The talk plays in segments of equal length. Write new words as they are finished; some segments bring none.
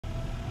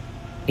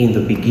In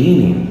the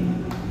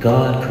beginning,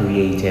 God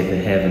created the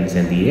heavens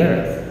and the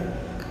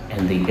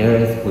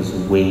earth was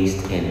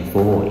waste and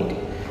void,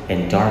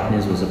 and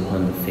darkness was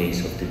upon the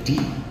face of the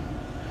deep.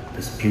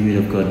 The Spirit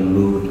of God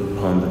moved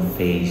upon the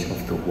face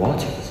of the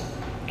waters,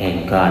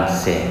 and God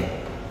said,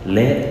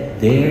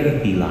 "Let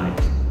there be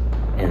light,"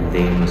 and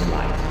there was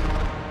light.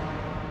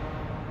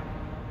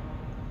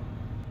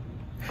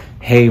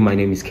 Hey, my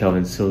name is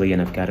Kelvin Sully,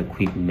 and I've got a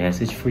quick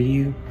message for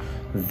you.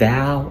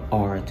 Thou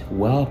art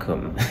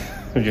welcome.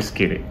 I'm just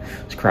kidding.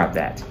 Scrap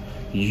that.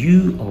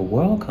 You are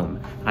welcome.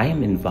 I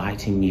am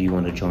inviting you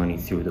on a journey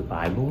through the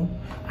Bible.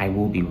 I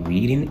will be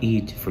reading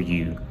it for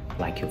you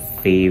like your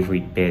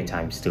favorite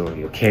bedtime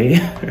story, okay?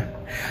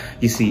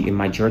 You see, in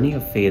my journey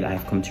of faith,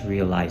 I've come to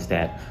realize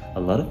that a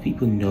lot of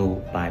people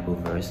know Bible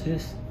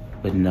verses,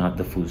 but not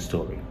the full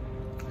story.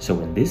 So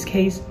in this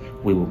case,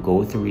 we will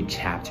go through it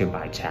chapter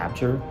by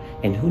chapter,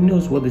 and who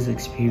knows what this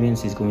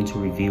experience is going to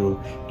reveal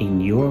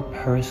in your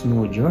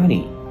personal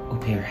journey, or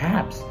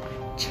perhaps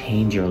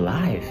change your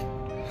life.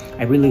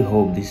 I really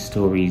hope these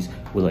stories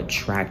will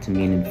attract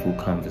meaningful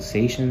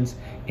conversations,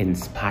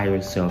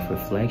 inspire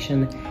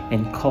self-reflection,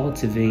 and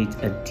cultivate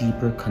a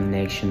deeper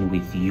connection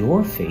with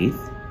your faith,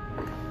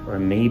 or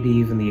maybe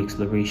even the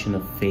exploration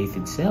of faith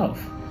itself.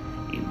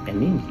 I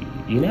mean,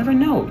 you never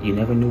know. You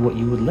never know what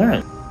you would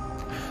learn.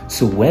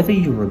 So whether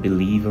you're a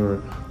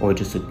believer or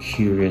just a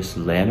curious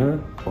learner,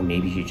 or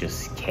maybe you're just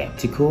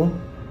skeptical,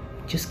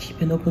 just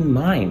keep an open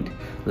mind.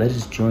 Let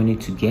us journey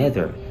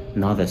together,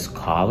 not as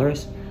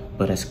scholars,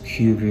 but as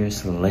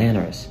curious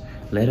learners.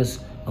 Let us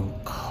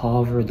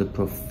uncover the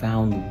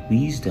profound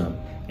wisdom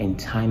and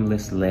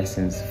timeless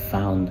lessons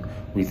found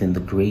within the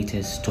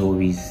greatest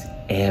stories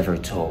ever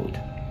told.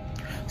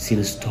 See,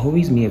 the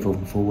stories may have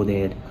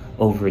unfolded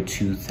over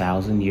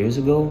 2,000 years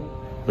ago,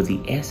 but the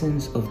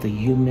essence of the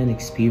human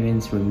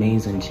experience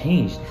remains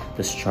unchanged.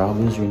 The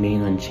struggles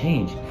remain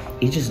unchanged.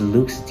 It just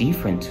looks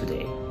different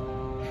today.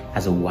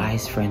 As a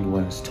wise friend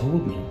once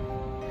told me,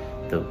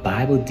 the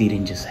Bible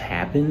didn't just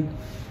happen,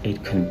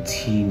 it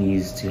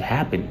continues to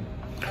happen.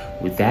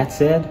 With that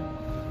said,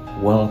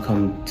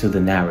 welcome to the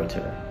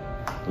Narrator.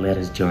 Let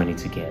us journey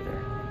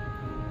together.